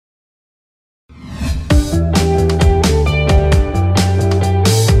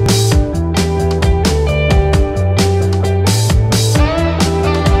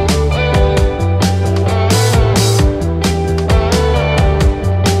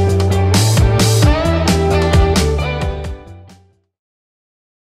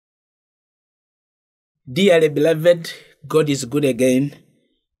Dearly beloved, God is good again.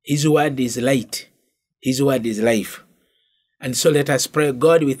 His word is light. His word is life. And so let us pray.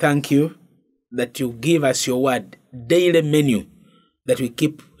 God, we thank you that you give us your word, daily menu, that we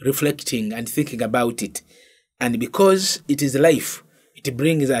keep reflecting and thinking about it. And because it is life, it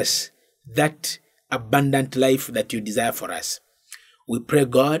brings us that abundant life that you desire for us. We pray,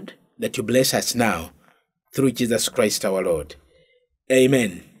 God, that you bless us now through Jesus Christ our Lord.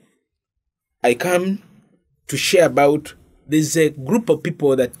 Amen. I come to share about, there's a group of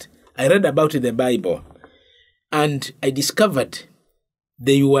people that I read about in the Bible, and I discovered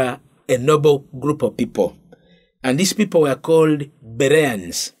they were a noble group of people. And these people were called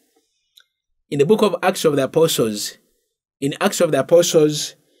Bereans. In the book of Acts of the Apostles, in Acts of the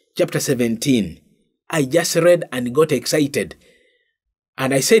Apostles, chapter 17, I just read and got excited.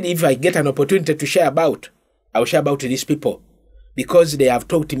 And I said, if I get an opportunity to share about, I'll share about these people, because they have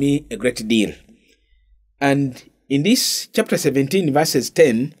taught me a great deal. And in this chapter 17, verses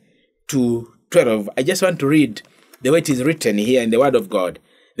 10 to 12, I just want to read the way it is written here in the Word of God.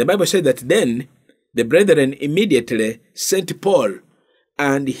 The Bible says that then the brethren immediately sent Paul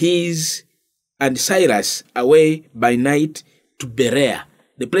and Silas away by night to Berea.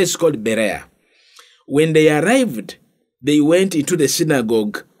 The place is called Berea. When they arrived, they went into the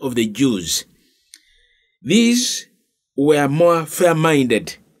synagogue of the Jews. These were more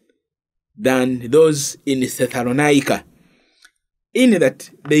fair-minded than those in Thessalonica, in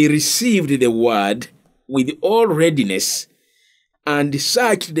that they received the word with all readiness and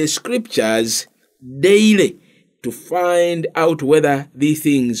searched the scriptures daily to find out whether these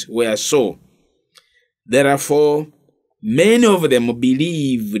things were so. Therefore, many of them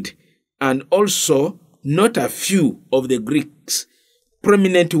believed, and also not a few of the Greeks,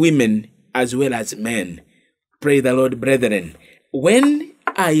 prominent women as well as men. Praise the Lord, brethren. When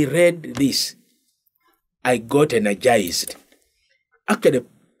I read this, I got energized. Actually,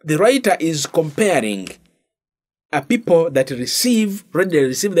 the writer is comparing a people that readily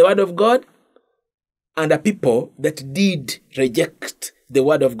receive the word of God, and a people that did reject the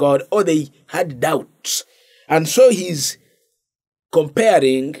word of God, or they had doubts. And so he's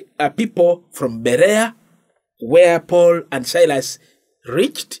comparing a people from Berea, where Paul and Silas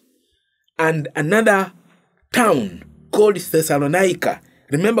reached, and another town called Thessalonica.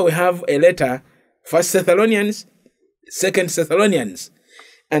 Remember, we have a letter, 1 Thessalonians, 2 Thessalonians.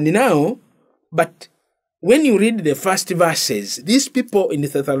 And now, but when you read the first verses, these people in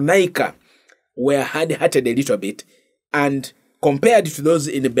Thessalonica were hard-hearted a little bit, and compared to those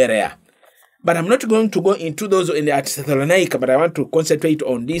in Berea. But I'm not going to go into those at Thessalonica, but I want to concentrate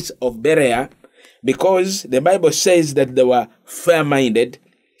on this of Berea, because the Bible says that they were fair-minded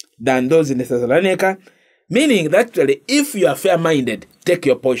than those in Thessalonica, meaning that actually, if you are fair-minded, take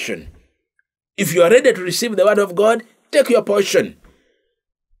your portion. If you are ready to receive the word of God, take your portion.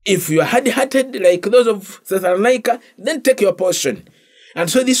 If you are hard-hearted like those of Thessalonica, then take your portion. And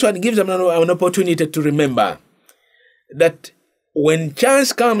so this one gives them an opportunity to remember that when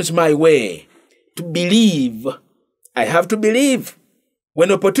chance comes my way to believe, I have to believe.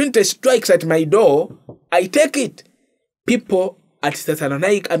 When opportunity strikes at my door, I take it. People at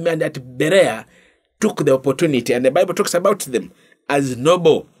Thessalonica and at Berea took the opportunity, and the Bible talks about them as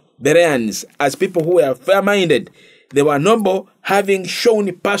noble Bereans, as people who were fair-minded. They were noble, having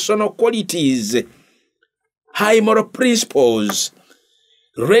shown personal qualities, high moral principles,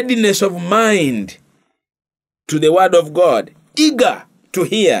 readiness of mind to the word of God, eager to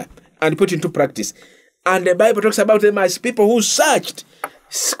hear and put into practice. And the Bible talks about them as people who searched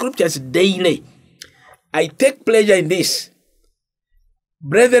scriptures daily. I take pleasure in this.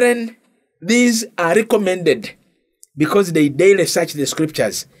 Brethren, these are recommended because they daily search the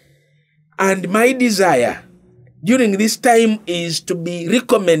scriptures. And my desire during this time is to be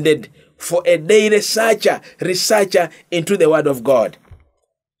recommended for a daily researcher into the word of God.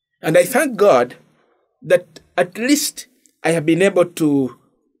 And I thank God that at least I have been able to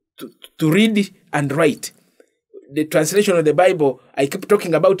read and write. The translation of the Bible, I keep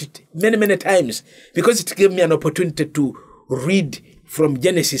talking about it many, many times, because it gave me an opportunity to read from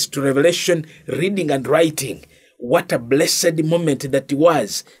Genesis to Revelation, reading and writing. What a blessed moment that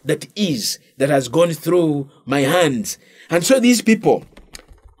has gone through my hands. And so these people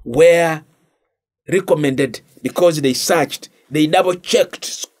were recommended because they searched, they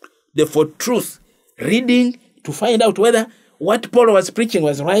double-checked for truth, reading to find out whether what Paul was preaching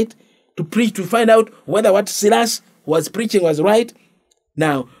was right, to find out whether what Silas was preaching was right.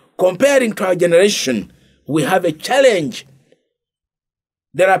 Now, comparing to our generation, we have a challenge.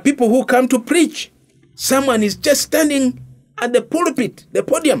 There are people who come to preach. Someone is just standing at the pulpit, the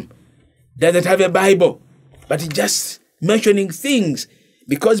podium, doesn't have a Bible, but it's just mentioning things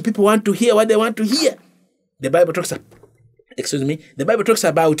because people want to hear what they want to hear. The Bible talks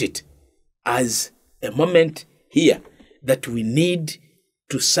about it as a moment here that we need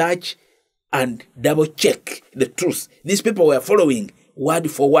to search and double check the truth. These people were following word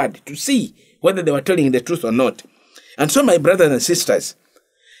for word to see whether they were telling the truth or not. And so, my brothers and sisters,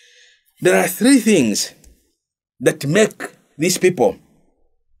 there are three things that make these people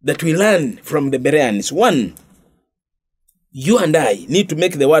that we learn from the Bereans. One, you and I need to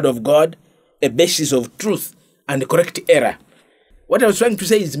make the word of God a basis of truth and correct error. What I was trying to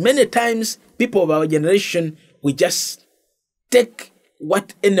say is many times people of our generation, we just take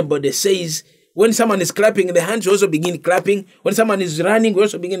what anybody says. When someone is clapping in the hands, we also begin clapping. When someone is running, we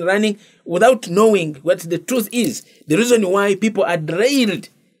also begin running without knowing what the truth is. The reason why people are derailed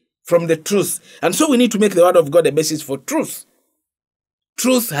from the truth. And so we need to make the word of God a basis for truth.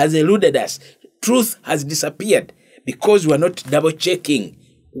 Truth has eluded us. Truth has disappeared because we are not double-checking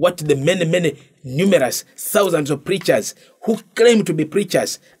what the many, numerous thousands of preachers who claim to be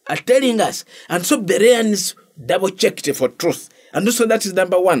preachers are telling us. And so Bereans double-checked for truth. And also that is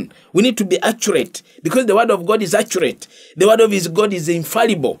number one. We need to be accurate because the word of God is accurate. The word of God is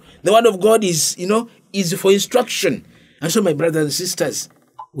infallible. The word of God is for instruction. And so my brothers and sisters,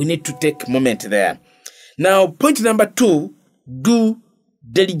 we need to take a moment there. Now, point number two, do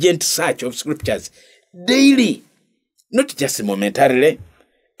diligent search of scriptures daily, not just momentarily,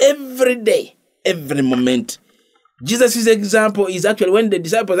 every day, every moment. Jesus' example is actually when the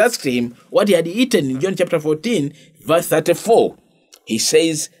disciples asked him what he had eaten in John chapter 14, verse 34. He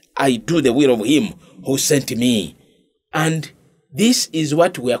says, I do the will of him who sent me. And this is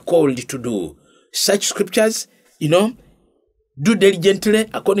what we are called to do. Search scriptures, do diligently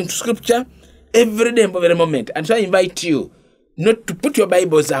according to scripture every day, every moment. And so I invite you not to put your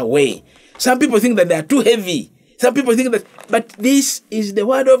Bibles away. Some people think that they are too heavy. Some people think that, but this is the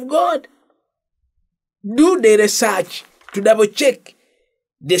word of God. Do the research to double check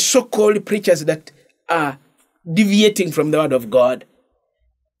the so-called preachers that are deviating from the word of God.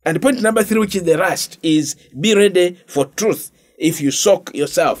 And point number three, which is the last, is be ready for truth if you soak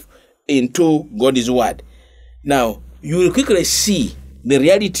yourself into God's word. Now, you will quickly see the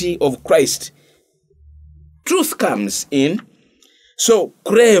reality of Christ. Truth comes in, so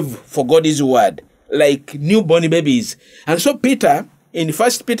crave for God's word like newborn babies. And so Peter, in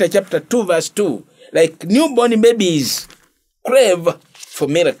 1 Peter chapter 2, verse 2, like newborn babies crave for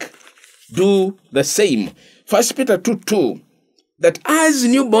milk, do the same. 1 Peter 2:2, that as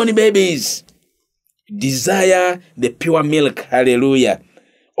newborn babies desire the pure milk, hallelujah,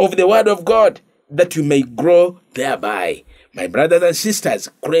 of the word of God, that you may grow thereby. My brothers and sisters,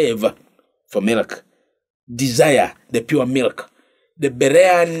 crave for milk. Desire the pure milk. The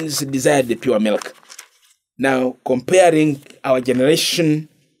Bereans desired the pure milk. Now, comparing our generation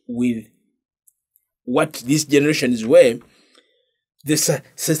with what these generations were,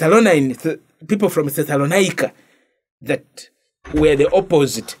 the people from Thessalonica that were the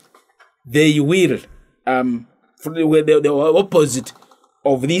opposite, they were the opposite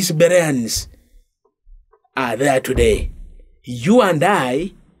of these Bereans are there today. You and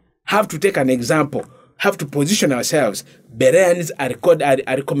I have to take an example, have to position ourselves. Bereans are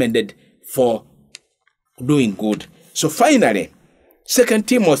recommended for doing good. So finally, 2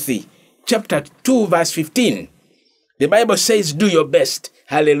 Timothy chapter 2, verse 15, the Bible says, do your best.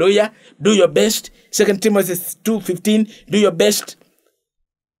 Hallelujah. Do your best. 2 Timothy 2:15, do your best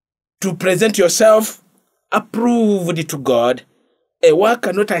to present yourself approved to God, a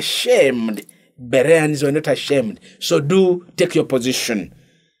worker not ashamed. Bereans were not ashamed. So take your position.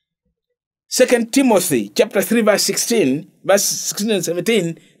 2 Timothy chapter 3, verse 16, verse 16 and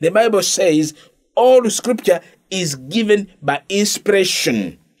 17, the Bible says, all scripture is given by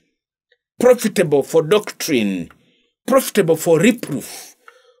inspiration, profitable for doctrine, profitable for reproof,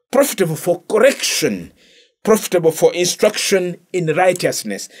 profitable for correction, profitable for instruction in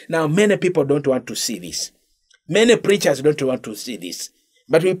righteousness. Now, many people don't want to see this. Many preachers don't want to see this.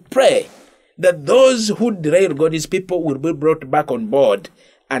 But we pray that those who derail God's people will be brought back on board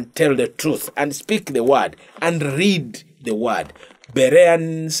and tell the truth and speak the word and read the word.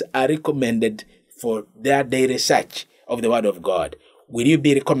 Bereans are recommended for their daily search of the word of God. Will you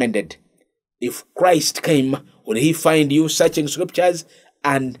be recommended? If Christ came, will he find you searching scriptures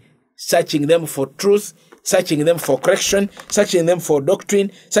and searching them for truth, searching them for correction, searching them for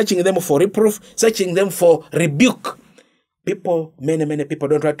doctrine, searching them for reproof, searching them for rebuke? People, many people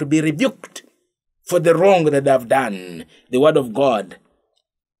don't want to be rebuked for the wrong that they have done. The word of God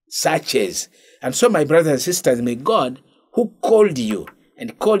searches. And so, my brothers and sisters, may God, who called you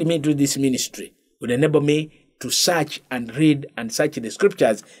and called me to this ministry would enable me to search and read and search the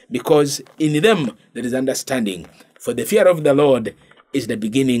scriptures, because in them there is understanding. For the fear of the Lord is the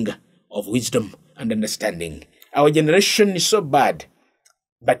beginning of wisdom and understanding. Our generation is so bad,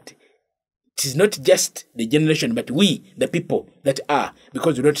 but it is not just the generation, but we, the people that are,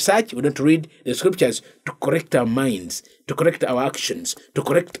 because we don't search, we don't read the scriptures to correct our minds, to correct our actions, to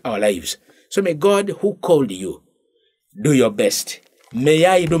correct our lives. So may God, who called you, do your best. May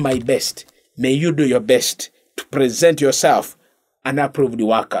I do my best. May you do your best to present yourself an approved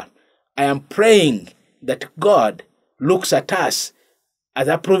worker. I am praying that God looks at us as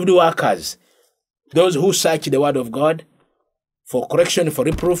approved workers, those who search the word of God for correction, for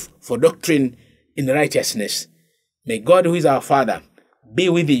reproof, for doctrine in righteousness. May God, who is our Father, be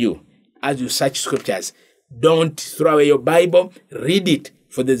with you as you search scriptures. Don't throw away your Bible. Read it,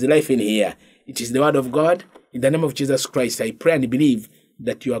 for there's life in here. It is the word of God. In the name of Jesus Christ, I pray and believe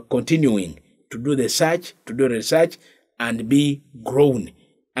that you are continuing to do the search, to do research, and be grown.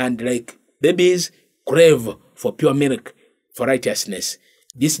 And like babies, crave for pure milk, for righteousness.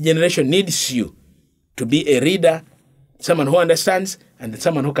 This generation needs you to be a reader, someone who understands, and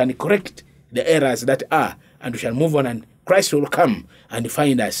someone who can correct the errors that are. And we shall move on, and Christ will come and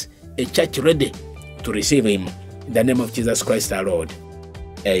find us a church ready to receive him. In the name of Jesus Christ our Lord.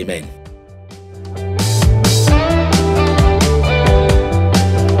 Amen.